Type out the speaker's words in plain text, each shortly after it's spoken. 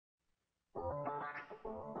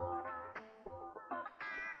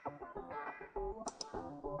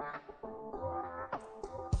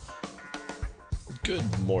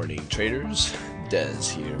Good morning, traders. Des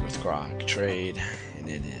here with Grok Trade, and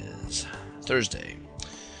it is Thursday,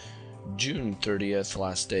 June 30th,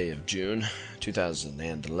 last day of June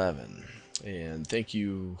 2011. And thank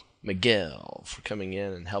you, Miguel, for coming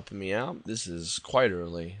in and helping me out. This is quite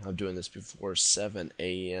early. I'm doing this before 7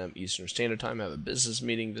 a.m. Eastern Standard Time. I have a business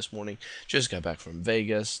meeting this morning. Just got back from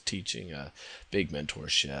Vegas teaching a big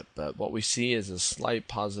mentorship. But what we see is a slight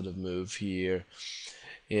positive move here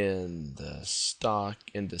in the stock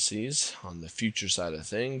indices on the future side of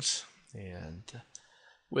things. And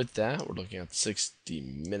with that, we're looking at the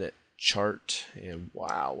 60-minute chart, and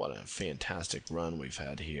wow, what a fantastic run we've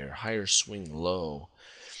had here. Higher swing low,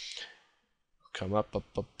 come up, up,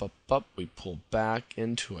 up, up, up. We pull back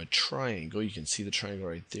into a triangle. You can see the triangle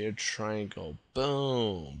right there. Triangle,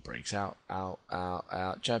 boom, breaks out, out, out,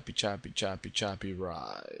 out. Choppy, choppy, choppy, choppy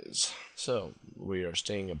rise. So we are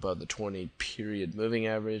staying above the 20-period moving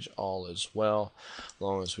average. All is well, as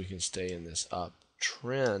long as we can stay in this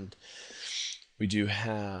uptrend. We do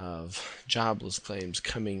have jobless claims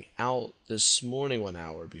coming out this morning, 1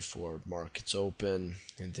 hour before markets open,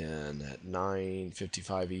 and then at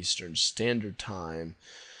 9:55 Eastern Standard Time,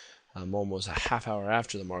 almost a half hour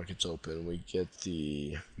after the markets open, we get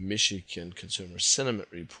the Michigan Consumer Sentiment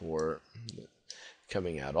Report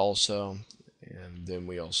coming out also. And then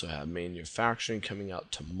we also have manufacturing coming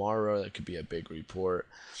out tomorrow. That could be a big report.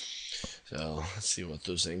 So let's see what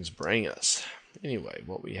those things bring us. Anyway,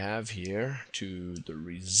 what we have here to the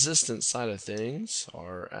resistance side of things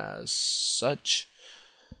are as such.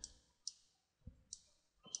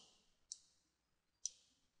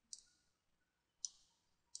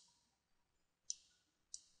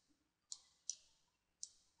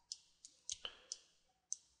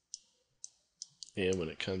 And when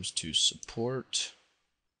it comes to support,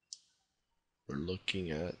 we're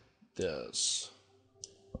looking at this.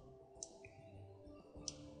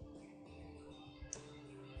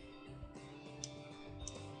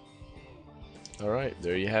 All right,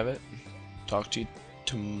 there you have it. Talk to you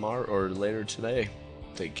tomorrow or later today.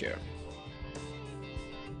 Take care.